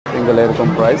Single এরকম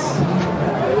price.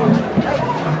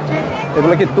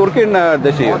 এগুলো কি তুর্কির না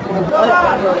দেশি?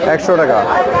 100 টাকা।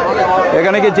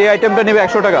 এখানে কি যে আইটেমটা নেবে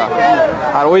 100 টাকা,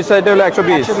 আর ওই সাইডে হলো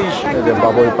 120। এই যে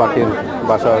বাবুই পাখির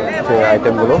বাসার যে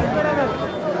আইটেমগুলো,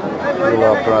 এগুলো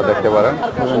আপনারা দেখতে পারেন।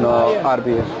 বিভিন্ন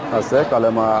আরবি আছে,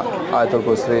 কালেমা, আয়াতুল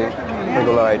কুরসি,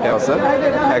 এগুলোর আইটেম আছে।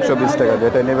 120 টাকা,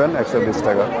 যেটা নেবেন 120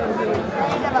 টাকা।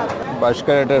 22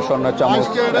 ক্যারেটের স্বর্ণের চামচ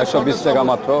 120 টাকা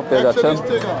মাত্র পেয়ে যাচ্ছেন।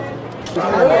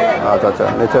 আচ্ছা আচ্ছা,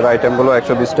 নিচের আইটেমগুলো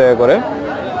 120 টাকা করে,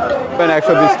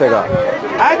 120 টাকা।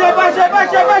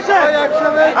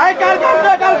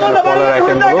 ফলের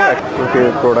আইটেমগুলো,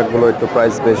 প্রোডাক্টগুলো একটু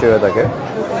প্রাইস বেশি হয়ে থাকে।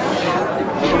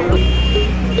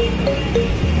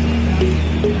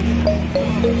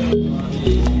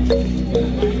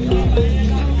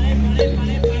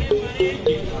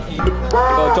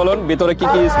 তো চলুন ভিতরে কি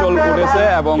কি স্টল উঠেছে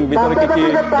এবং ভিতরে কি কি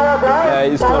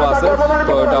স্টল আছে,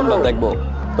 তো এটা আমরা দেখবো।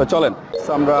 তো চলেন,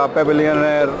 আমরা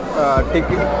প্যাভিলিয়নের ঠিক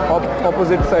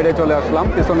অপোজিট সাইডে চলে আসলাম,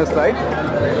 পিছনের সাইড।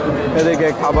 এদিকে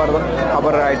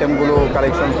খাবারের আইটেমগুলো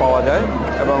কালেকশন পাওয়া যায়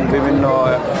এবং বিভিন্ন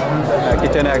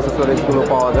কিচেন অ্যাক্সেসরিজগুলো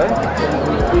পাওয়া যায়।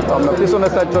 তো আমরা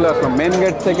পিছনের সাইড চলে আসলাম, মেন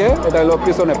গেট থেকে। এটা হলো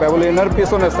পিছনে, প্যাভিলিয়নের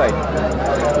পিছনের সাইড।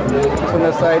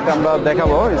 পিছনের সাইড আমরা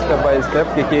দেখাবো স্টেপ বাই স্টেপ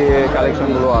কী কী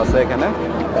কালেকশনগুলো আছে এখানে।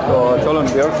 তো চলুন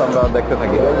ভিউয়ার্স, আমরা দেখতে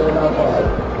থাকি।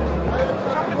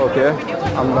 ওকে,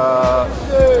 আমরা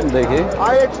দেখি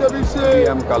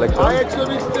কালেকশন।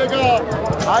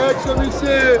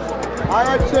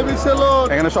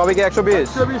 এখানে সবই কি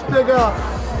 120 টাকা?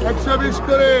 120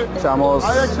 করে চামচ,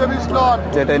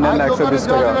 যেটাই নেন 120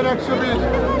 টাকা।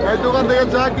 দোকান থেকে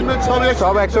যা কিনবেন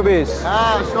সব 120।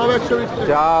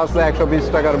 যা আছে 120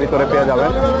 টাকার ভিতরে পেয়ে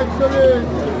যাবেন,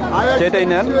 যেটাই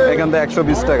নেন এখান থেকে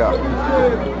 120 টাকা।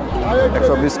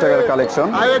 120 টাকার কালেকশন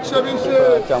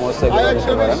চামচ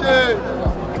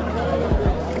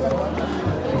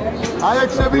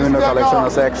বিভিন্ন কালেকশন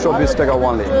আছে। 120 টাকা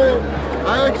ওয়ানলি।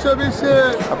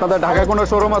 আপনাদের ঢাকায় কোনো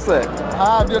শোরুম আছে?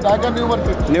 হ্যাঁ, ঢাকা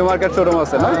নিউ মার্কেট শোরুম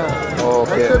আছে না?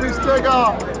 ওকে। 120 টাকা,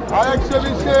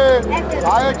 120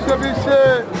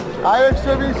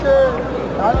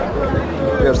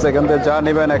 এখান থেকে যা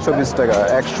নেবেন 120 টাকা।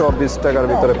 120 টাকার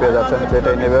ভিতরে পেয়ে যাচ্ছেন,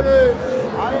 যেটাই নেবেন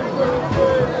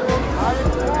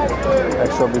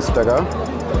 120 টাকা।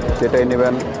 যেটাই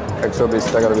নেবেন 120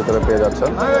 টাকার ভিতরে পেয়ে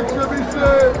যাচ্ছেন।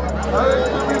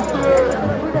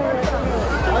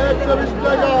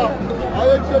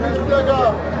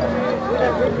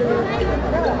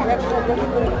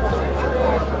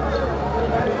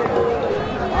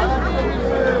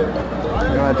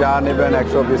 যা নেবেন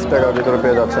 120 টাকার ভিতরে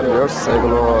পেয়ে যাচ্ছেন ভিউয়ার্স।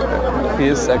 এগুলো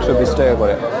পিস 120 টাকা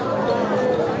করে।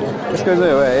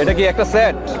 এটা কি একটা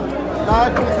সেট?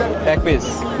 এক পিস,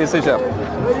 পিস হিসাব।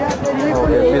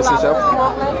 ওকে, পিস হিসাব।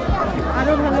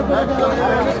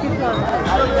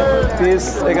 পিস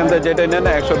এখান থেকে যেটাই নেন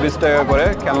 120 টাকা করে।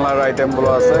 খেলনার আইটেমগুলো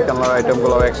আছে, খেলনার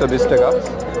আইটেমগুলো 120 টাকা।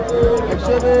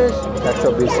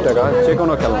 120 টাকা যে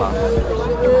কোনো খেলনা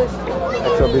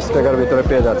 120 টাকার ভিতরে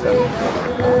পেয়ে যাচ্ছেন।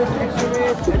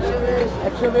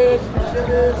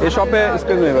 এই শপে,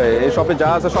 এক্সকিউজ মি ভাই, এই শপে যা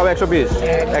আছে সব 120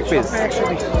 এক পিস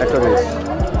 120।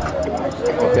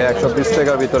 ওকে, 120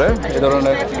 টাকার ভিতরে এই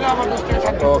ধরনের।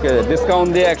 ওকে, ডিসকাউন্ট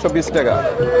দিয়ে 120 টাকা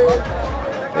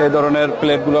এই ধরনের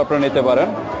প্লেটগুলো আপনারা নিতে পারেন।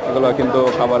 এগুলো কিন্তু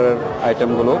খাবারের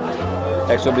আইটেমগুলো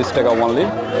 120 টাকা ওনলি।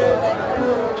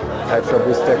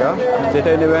 120 টাকা,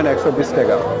 যেটাই নেবেন 120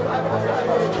 টাকা।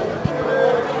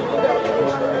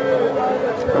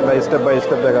 স্টেপ বাই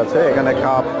স্টেপ দেখাচ্ছে। এখানে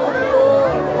কাপ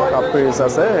পিস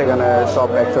আছে, এখানে সব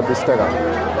 120 টাকা।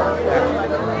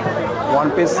 ওয়ান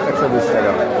পিস 120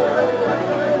 টাকা।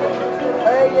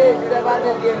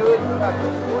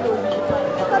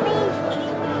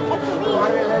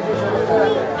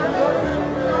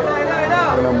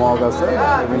 এখানে মগ আছে,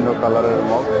 বিভিন্ন কালারের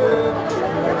মগ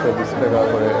 120 টাকা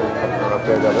করে আপনারা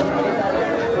পেয়ে যাবেন।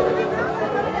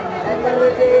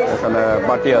 এখানে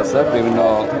বাটি আছে, বিভিন্ন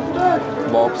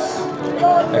বক্স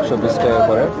 120 টাকা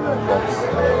করে বক্স।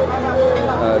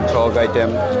 ঝগ আইটেম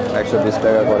 120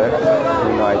 টাকা করে,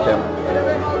 বিভিন্ন আইটেম।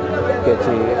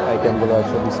 কেচি আইটেমগুলো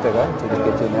 120 টাকা, যদি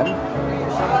কেচি নেন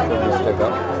 120 টাকা।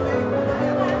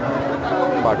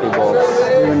 পার্টি বক্স,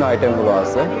 বিভিন্ন আইটেমগুলো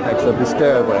আছে 120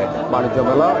 টাকা করে। বাণিজ্য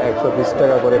মেলা 120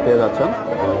 টাকা করে পেয়ে যাচ্ছেন।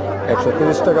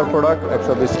 130 টাকার প্রোডাক্ট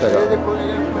 120 টাকা।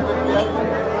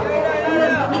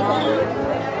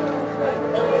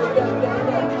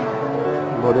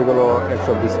 ঘড়িগুলো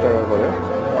 120 টাকা করে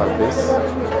পার পিস।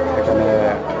 এখানে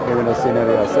বিভিন্ন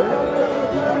সিনারি আছে,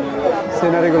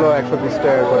 সিনারিগুলো 120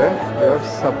 টাকা করে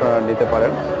আপনারা নিতে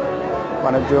পারেন।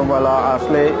 বাণিজ্য মেলা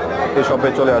আসলে এই শপে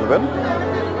চলে আসবেন।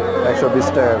 120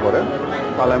 টাকা করে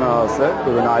কালেমা আছে,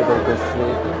 বিভিন্ন আইটেম পেস্ট্রি,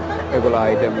 এগুলো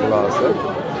আইটেমগুলো আছে।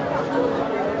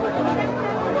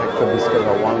 120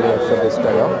 টাকা, অনলি 120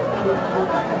 টাকা।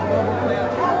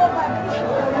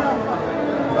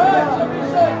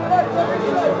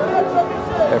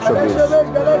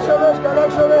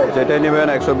 যেটাই নেবেন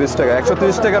 120 টাকা।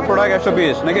 130 টাকার প্রোডাক্ট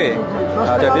 120 নাকি?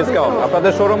 আচ্ছা, ডিসকাউন্ট।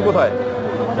 আপনাদের শোরুম কোথায়?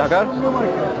 ঢাকার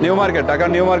নিউ মার্কেট। ঢাকার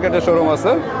নিউ মার্কেটের শোরুম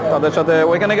আছে, তাদের সাথে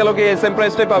ওইখানে গেলেও কি সেম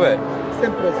প্রাইসটাই পাবে?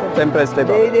 সেম প্রাইসটাই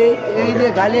পাবে।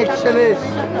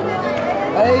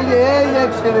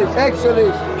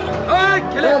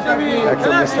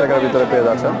 120 টাকার ভিতরে পেয়ে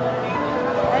যাচ্ছেন।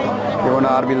 বিভিন্ন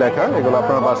আরবি লেখা, এগুলো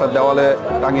আপনার বাসার দেওয়ালে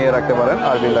টাঙিয়ে রাখতে পারেন।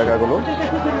 আরবি লেখাগুলো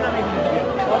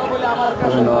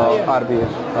বিভিন্ন আরবি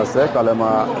আছে,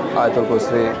 কালেমা, আয়াতুল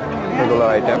কুরসি, এগুলো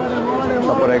আইটেম।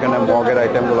 তারপরে এখানে মগের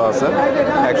আইটেমগুলো আছে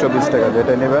 120 টাকা।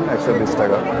 যেটা নেবেন 120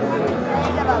 টাকা।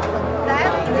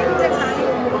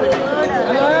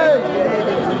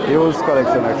 হিউজ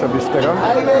কালেকশন 120 টাকা।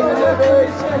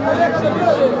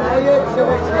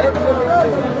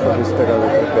 120 টাকার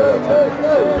ভিতরে পেয়ে যাচ্ছে।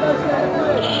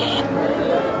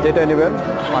 যেটাই নেবেন,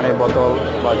 পানির বোতল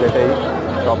বা যেটাই,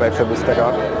 সব 120 টাকা।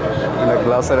 এখানে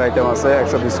গ্লাসের আইটেম আছে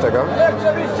 120 টাকা।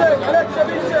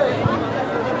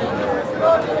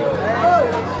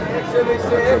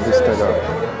 120 টাকা,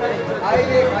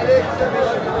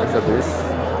 120।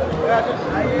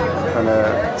 এখানে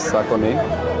সাকনি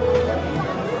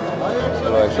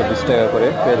 120 টাকা করে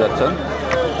পেয়ে যাচ্ছেন।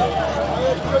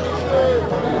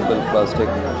 প্লাস্টিক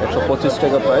 125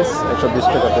 টাকা প্রাইস, 120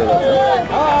 টাকা পেয়ে যাচ্ছেন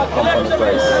কোম্পানি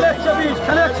প্রাইস।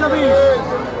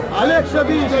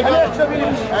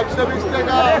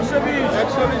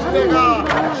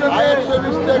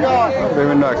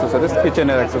 বিভিন্ন অ্যাক্সেসরিজ,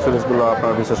 কিচেনের অ্যাক্সেসরিজ গুলো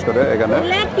আপনার বিশেষ করে এখানে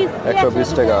 120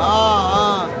 টাকা।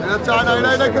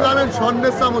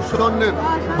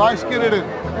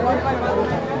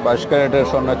 22 ক্যারেটের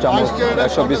স্বর্ণের চামচ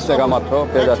 120 টাকা মাত্র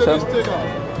পেয়ে যাচ্ছেন।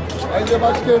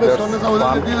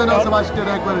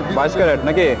 22 ক্যারেট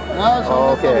নাকি?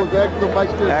 ওকে,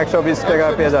 120 টাকা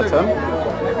পেয়ে যাচ্ছেন।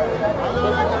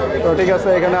 তো ঠিক আছে,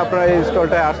 এখানে আপনারা এই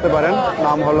স্টলটায় আসতে পারেন।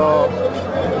 নাম হলো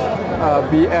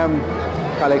BM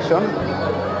কালেকশন,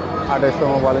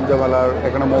 28তম বাণিজ্য মেলার।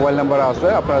 এখানে মোবাইল নাম্বার আছে,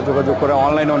 আপনারা যোগাযোগ করে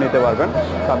অনলাইনেও নিতে পারবেন।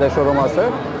 তাদের শোরুম আছে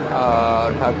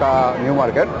ঢাকা নিউ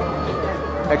মার্কেট।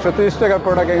 130 টাকার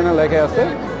প্রোডাক্ট এখানে লেখা আছে,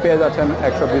 পেয়ে যাচ্ছেন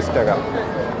 120 টাকা।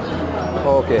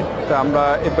 ওকে, তো আমরা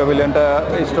এই প্যাভিলিয়নটা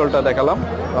স্টলটা দেখালাম।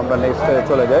 আমরা নেক্সটে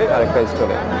চলে যাই আরেকটা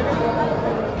স্টলে।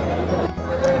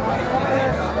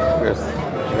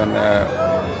 এখানে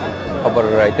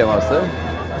খাবারের আইটেম আছে,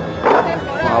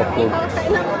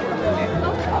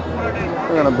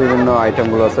 এখানে বিভিন্ন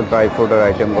আইটেমগুলো আছে, ড্রাই ফ্রুটের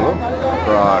আইটেমগুলো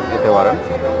আপনারা নিতে পারেন।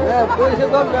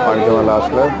 বাণিজ্য মেলা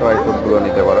আসলে ড্রাই ফ্রুটগুলো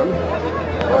নিতে পারেন।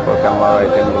 তারপর ক্যামেরার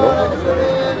আইটেমগুলো,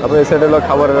 তারপর এই সাইডে হলো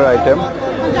খাবারের আইটেম,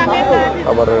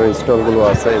 খাবারের স্টলগুলো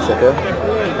আছে এই সাইডে।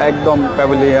 একদম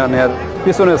প্যাভিলিয়নের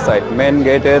পিছনের সাইড, মেন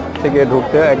গেটের থেকে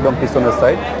ঢুকতে একদম পিছনের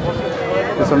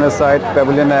সাইড,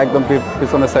 প্যাভিলিয়নের একদম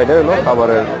পিছনের সাইডে হলো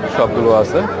খাবারের শপগুলো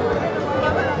আছে,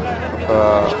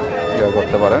 ইয়ে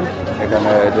করতে পারেন।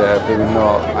 এখানে যে বিভিন্ন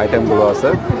আইটেমগুলো আছে,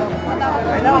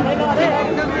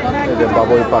 এই যে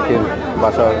বাবুই পাখির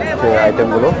বাসার যে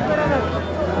আইটেমগুলো,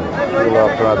 এগুলো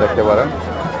আপনারা দেখতে পারেন।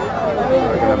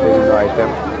 এখানে বিভিন্ন আইটেম,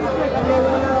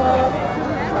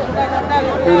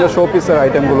 বিভিন্ন শো পিসের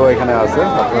আইটেমগুলো এখানে আছে,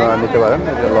 আপনারা নিতে পারেন।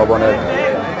 এই যে লবণের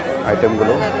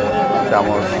আইটেমগুলো,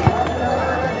 চামচ,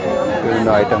 বিভিন্ন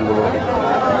আইটেমগুলো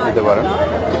নিতে পারেন।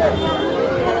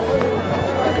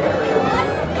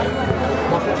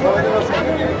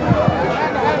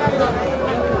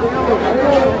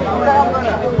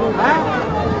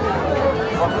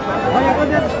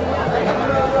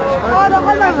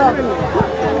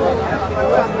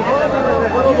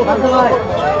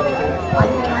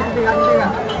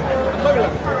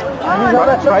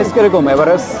 প্রাইস কিরকম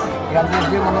এভারেজ?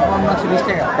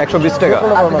 120 টাকা।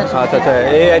 আচ্ছা আচ্ছা,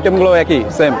 এই আইটেমগুলো একই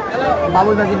সেম?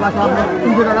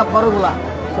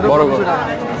 বড়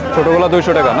ছোটগুলা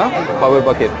 200 টাকা না, বাবুই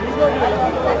পাখির।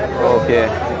 ওকে,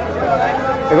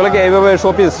 এগুলো কি এইভাবে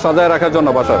শোপিস সাজায় রাখার জন্য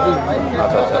বাসার?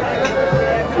 আচ্ছা আচ্ছা,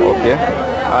 ওকে।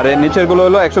 আর এই নিচের গুলো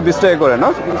হলো 120 টাকা করে না?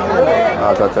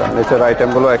 আচ্ছা আচ্ছা, নিচের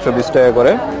আইটেমগুলো 120 টাকা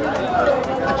করে।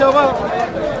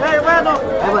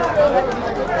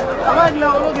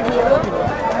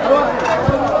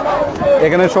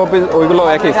 এখানে সব ওইগুলো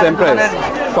একই সেম প্রাইস,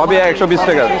 সবই 120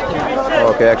 টাকা।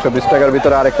 ওকে, 120 টাকার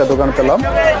ভিতরে আরেকটা দোকান পেলাম।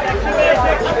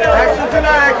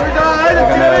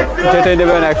 এখানে যেটাই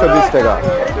নেবেন 120 টাকা।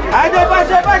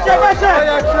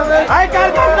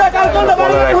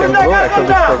 ফলের আইটেমগুলো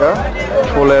 120 টাকা,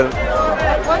 ফুলের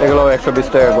এগুলো 120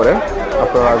 টাকা করে।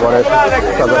 আপনারা ঘরে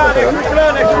সাজাতে পারেন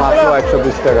মাত্র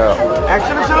 120 টাকা।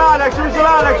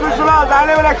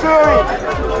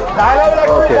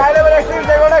 ওকে,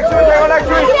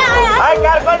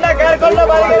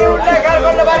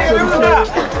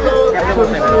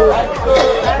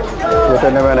 যেটা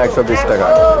নেবেন 120 টাকা,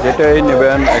 যেটাই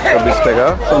নেবেন 120 টাকা।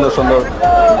 সুন্দর সুন্দর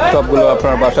টপগুলো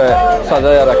আপনার বাসায়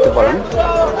সাজায় রাখতে পারেন,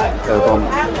 এরকম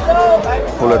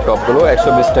ফুলের টপগুলো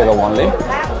 120 টাকা অনলি।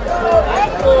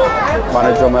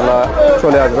 বাণিজ্য মেলা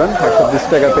চলে আসবেন, 120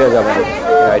 টাকা পেয়ে যাবেন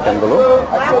এই আইটেমগুলো,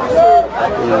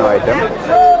 বিভিন্ন আইটেম।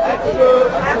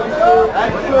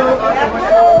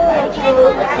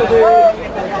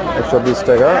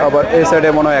 টাকা। আবার এই সাইডে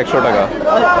মনে হয় 100 টাকা।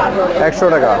 100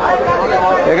 টাকা।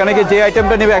 এখানে কি যে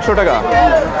আইটেমটা নেবে 100 টাকা,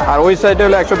 আর ওই সাইডে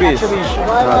হলো 120।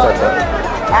 আচ্ছা আচ্ছা,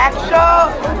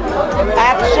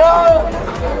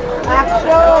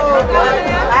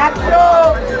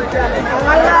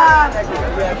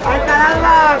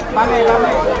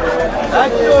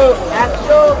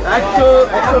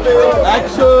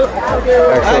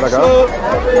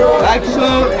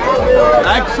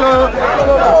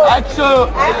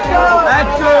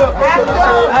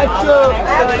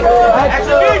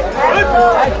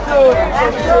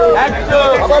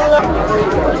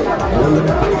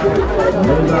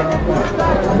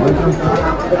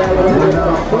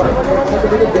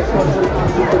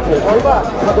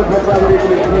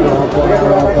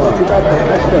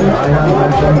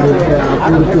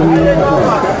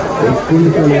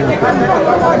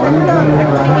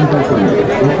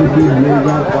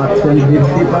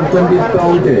 50%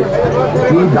 ডিসকাউন্টে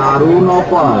কি দারুণ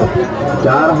অফার!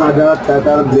 4000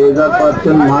 টাকার ব্লেজার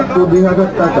পাচ্ছেন মাত্র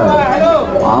 2000 টাকা।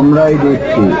 আমরাই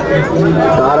দিচ্ছি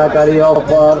কারাকারি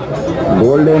offer,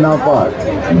 golden offer,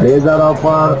 blazer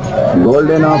offer,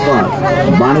 golden offer.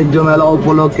 বাণিজ্য মেলা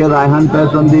উপলক্ষে রায়হান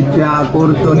ফ্যাশন দিচ্ছে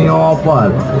আকর্ষণীয় অফার।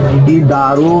 কি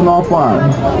দারুণ অফার!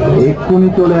 এক্ষুনি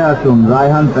চলে আসুন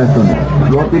রায়হান ফ্যাশনে।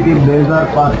 প্রতিটি ব্লেজার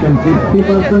পাচ্ছেন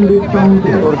 50%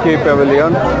 ডিসকাউন্টে। তুর্কি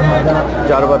প্যাভিলিয়ন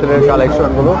চার বাতিলের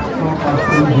কালেকশনগুলো,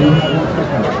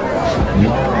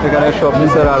 এখানে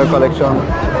শপিসের আরো কালেকশন,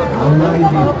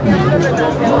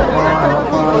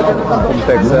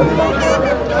 কমপ্লেক্সের।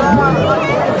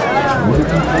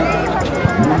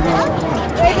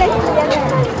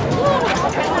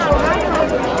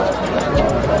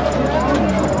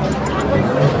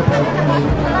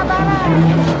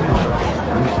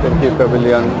 তুর্কি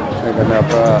প্যাভিলিয়ন, এখানে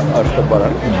আপনারা আসতে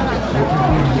পারেন।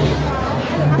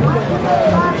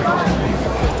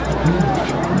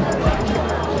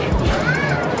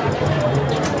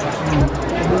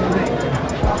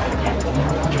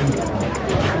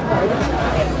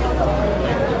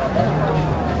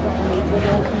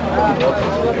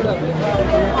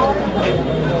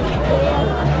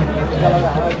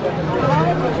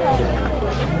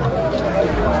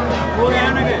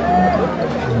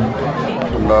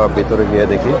 আমরা ভিতরে গিয়ে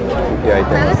দেখি কি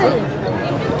আইটেম আছে।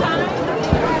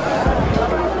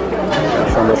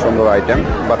 সুন্দর সুন্দর আইটেম,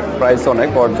 বাট প্রাইস অনেক।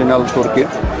 অরিজিনাল তুর্কির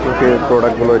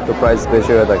প্রোডাক্টগুলো একটু প্রাইস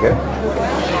বেশি হয়ে থাকে।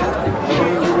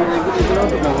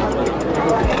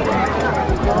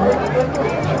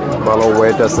 ভালো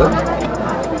ওয়েট আছে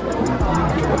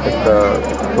একটা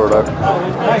প্রোডাক্ট,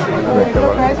 দেখতে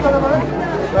পারেন।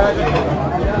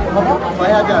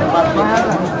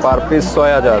 পার পিস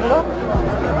 6000,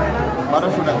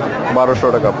 1200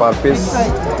 টাকা পার পিস,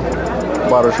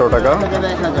 1200 টাকা,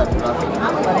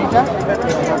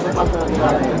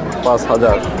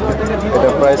 5000। এটা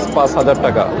প্রাইস 5000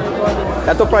 টাকা।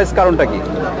 এত প্রাইস কারণটা কি?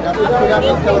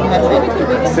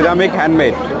 সিরামিক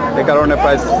হ্যান্ডমেড, এই কারণে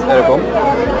প্রাইস এরকম।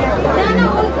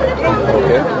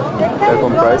 ওকে,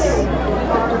 এরকম প্রাইস,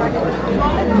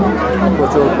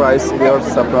 প্রচুর প্রাইস। পিওর্স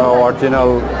আপনার অরিজিনাল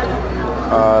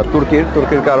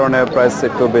তুর্কির কারণে প্রাইস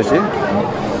একটু বেশি,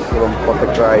 এবং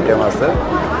প্রত্যেকটা আইটেম আছে।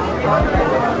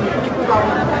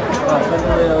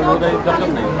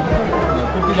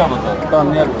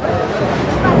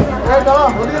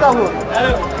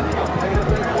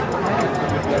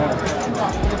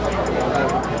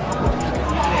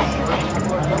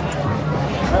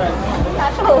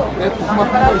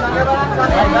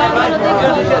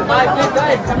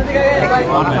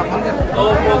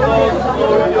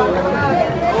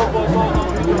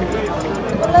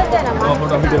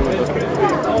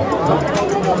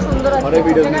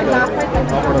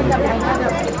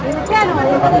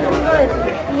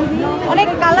 অনেক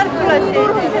কালারফুল আছে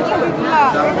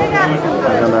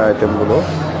এখানে আইটেমগুলো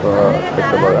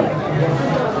দেখতে পারেন,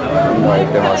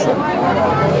 আইটেম আছে।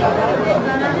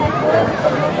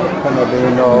 এখানে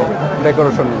বিভিন্ন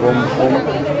ডেকোরেশন,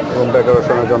 রুম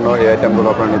ডেকোরেশনের জন্য এই আইটেমগুলো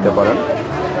আপনারা নিতে পারেন।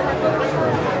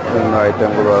 বিভিন্ন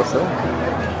আইটেমগুলো আছে।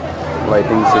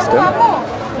 Lighting system.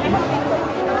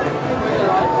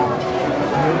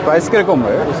 প্রাইস কিরকম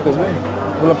ভাই? এক্সকিউজ মি,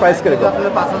 এগুলো প্রাইস কিরকম?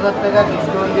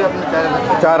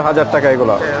 4000 টাকা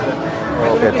এগুলো।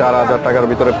 ওকে, 4000 টাকার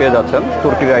ভিতরে পেয়ে যাচ্ছেন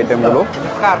তুর্কির আইটেমগুলো,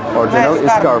 অরিজিনাল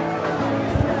স্কার্ফ।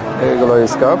 এগুলো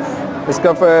স্কার্ফ।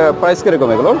 স্কার্ফ প্রাইস কিরকম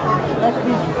এগুলো?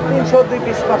 300, 2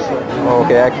 পিস 500।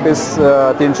 ওকে, 1 পিস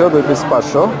 300, 2 পিস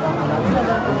 500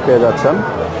 পেয়ে যাচ্ছেন।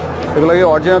 এগুলো কি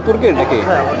অরিজিনাল তুর্কির নাকি?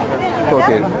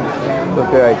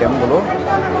 তুর্কির আইটেমগুলো।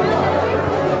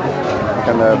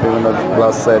 এখানে বিভিন্ন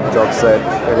গ্লাস সেট, জগ সেট,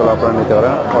 এগুলো আপনারা নিতে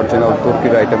পারেন। অরিজিনাল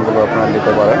তুর্কির আইটেমগুলো আপনারা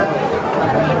নিতে পারেন।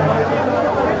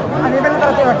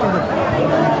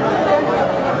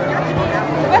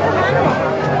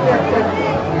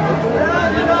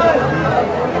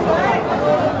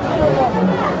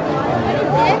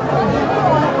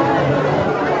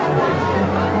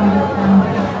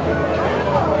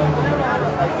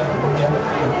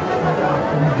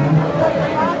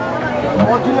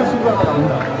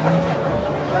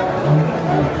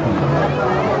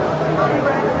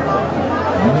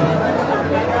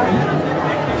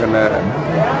 এখানে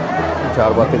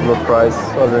ঝাড়বাতিগুলোর প্রাইস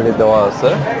অলরেডি দেওয়া আছে।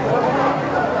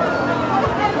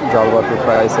 ঝাড়বাতির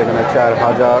প্রাইস এখানে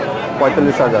 4000,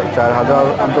 45,000। 4000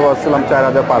 আনতে পারছিলাম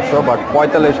 4500, বাট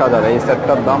 45,000 এই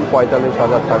সেটটার দাম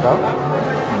 45,000 টাকা।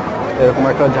 এরকম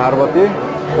একটা ঝাড়বাতি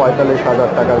 45,000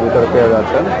 টাকার ভিতরে পেয়ে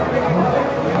যাচ্ছেন।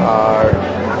 আর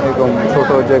এরকম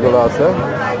ছোটো যেগুলো আছে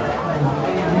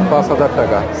 5,000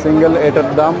 টাকা সিঙ্গেল, এটার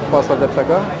দাম 5,000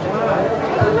 টাকা।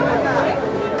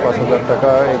 5,000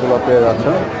 টাকা এগুলো পেয়ে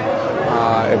যাচ্ছেন।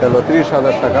 এটা হলো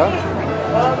 30,000 টাকা।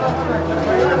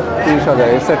 30,000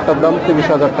 এই সেটটার দাম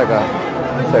 30,000 টাকা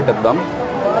সেটের দাম।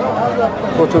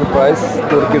 প্রচুর প্রাইস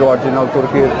তুর্কির, অরিজিনাল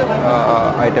তুর্কির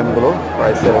আইটেমগুলো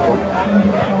প্রাইস এরকম।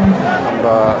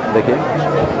 আমরা দেখি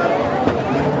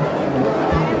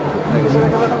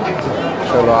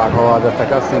হলো 18,000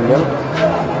 টাকা সিঙ্গেল।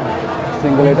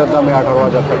 এটার দামে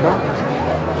 18,000 টাকা।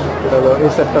 এটা হলো এই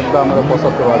সেটটার দাম হলো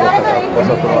 75,000 টাকা।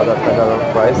 75,000 টাকার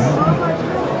প্রাইস।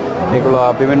 এগুলো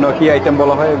বিভিন্ন কি আইটেম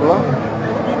বলা হয়? এগুলো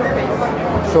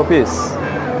শোপিস।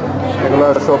 এগুলো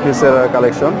শোপিসের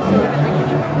কালেকশন।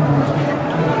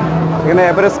 এখানে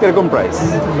অ্যাভারেজ কিরকম প্রাইস?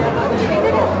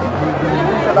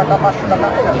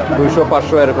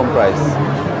 200-500 এরকম প্রাইস।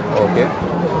 ওকে,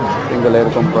 সিঙ্গেল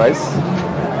এরকম প্রাইস।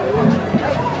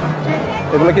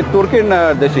 এগুলো কি তুর্কির না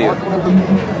দেশি?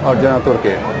 অরিজিনাল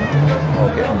তুর্কির।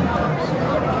 ওকে,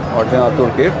 অরিজিনাল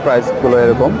তুর্কির। প্রাইসগুলো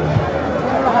এরকম।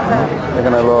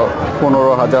 এখানে হলো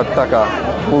 15,000 টাকা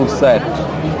ফুল সেট।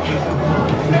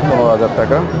 15,000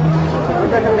 টাকা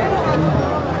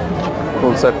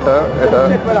ফুল সেটটা। এটা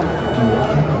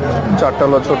 4টা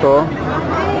হলো ছোটো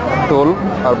টুল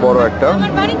আর বড় একটা।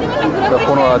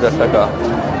 15,000 টাকা।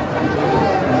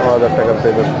 15,000 টাকা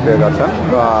পেয়ে যাচ্ছেন।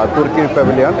 তুর্কির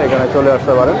প্যাভিলিয়ন, এখানে চলে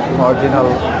আসতে পারেন অরিজিনাল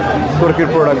তুর্কির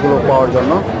প্রোডাক্টগুলো পাওয়ার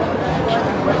জন্য।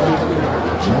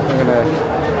 এখানে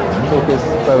তুর্কিস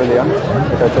প্যাভিলিয়ন,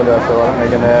 এটা চলে আসতে পারেন।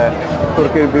 এখানে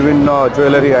তুর্কির বিভিন্ন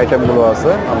জুয়েলারি আইটেমগুলো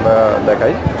আছে, আমরা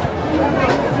দেখাই।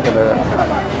 এখানে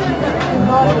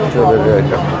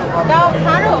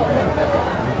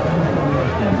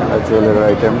জুয়েলারি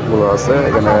আইটেমগুলো আছে।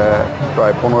 এখানে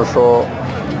প্রায় 1500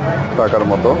 টাকার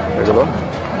মতো এগুলো।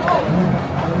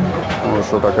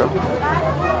 1500 টাকা।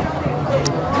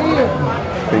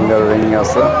 ফিঙ্গার রিং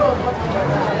আছে।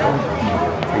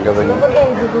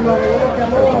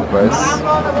 প্রাইস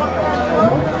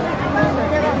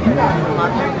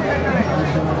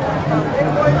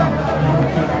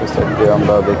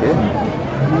আমরা দেখি।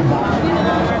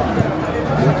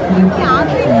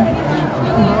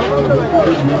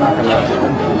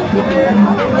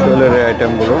 জুয়েলারি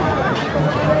আইটেমগুলো,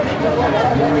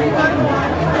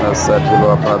 সেটগুলো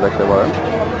আপনারা দেখতে পারেন।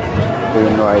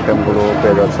 বিভিন্ন আইটেমগুলো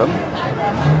পেয়ে যাচ্ছেন।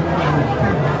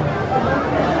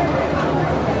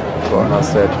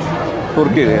 সেট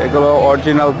তুর্কির, এগুলো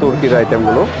অরিজিনাল তুর্কির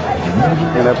আইটেমগুলো।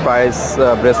 এখানে প্রাইস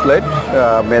ব্রেসলেট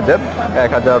মেয়েদের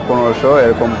 1000-1500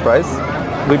 এরকম প্রাইস।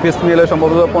 2 পিস নিলে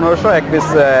সম্ভবত 1500, 1 পিস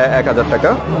 1000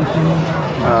 টাকা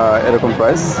এরকম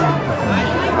প্রাইস।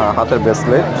 হাতের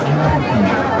ব্রেসলেট,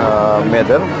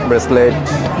 মেয়েদের ব্রেসলেট,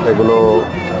 এগুলো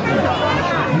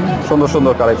সুন্দর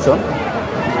সুন্দর কালেকশন।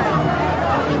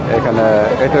 এখানে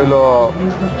এটা হলো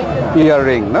ইয়ার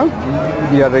রিং না?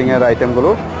 ইয়ার রিংয়ের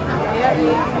আইটেমগুলো,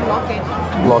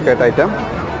 লকেট আইটেম।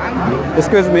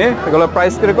 এক্সকিউজ মি, এগুলো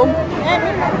প্রাইস কিরকম?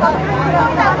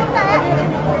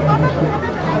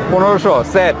 1500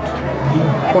 সেট।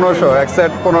 1500 এক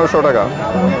সেট 1500 টাকা।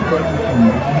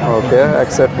 ওকে, এক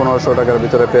সেট 1500 টাকার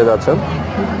ভিতরে পেয়ে যাচ্ছেন।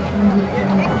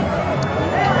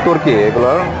 তুর্কি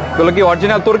এগুলো কি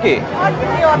অরিজিনাল তুর্কি?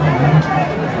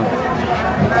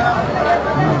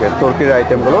 ওকে, তুর্কির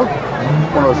আইটেমগুলো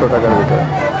 1500 টাকার ভিতরে।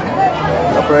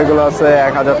 তারপরে এগুলো আছে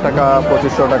 1000 টাকা,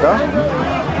 2500 টাকা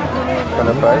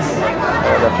এখানে প্রাইস।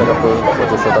 1000 টাকা,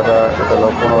 2500 টাকা। এটা হলো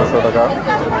 1500 টাকা,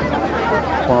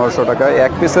 1500 টাকা।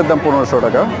 এক পিসের দাম 1500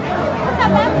 টাকা।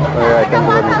 এই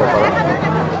আইটেমগুলো নিতে পারো।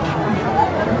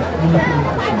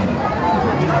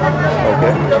 ওকে,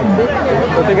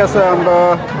 তো ঠিক আছে, আমরা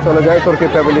চলে যাই তুর্কি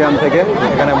প্যাভিলিয়ন থেকে।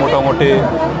 এখানে মোটামুটি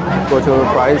প্রচুর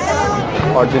প্রাইস,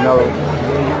 অরিজিনাল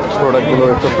প্রোডাক্টগুলো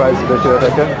একটু প্রাইস বেশি হয়ে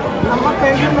থাকে।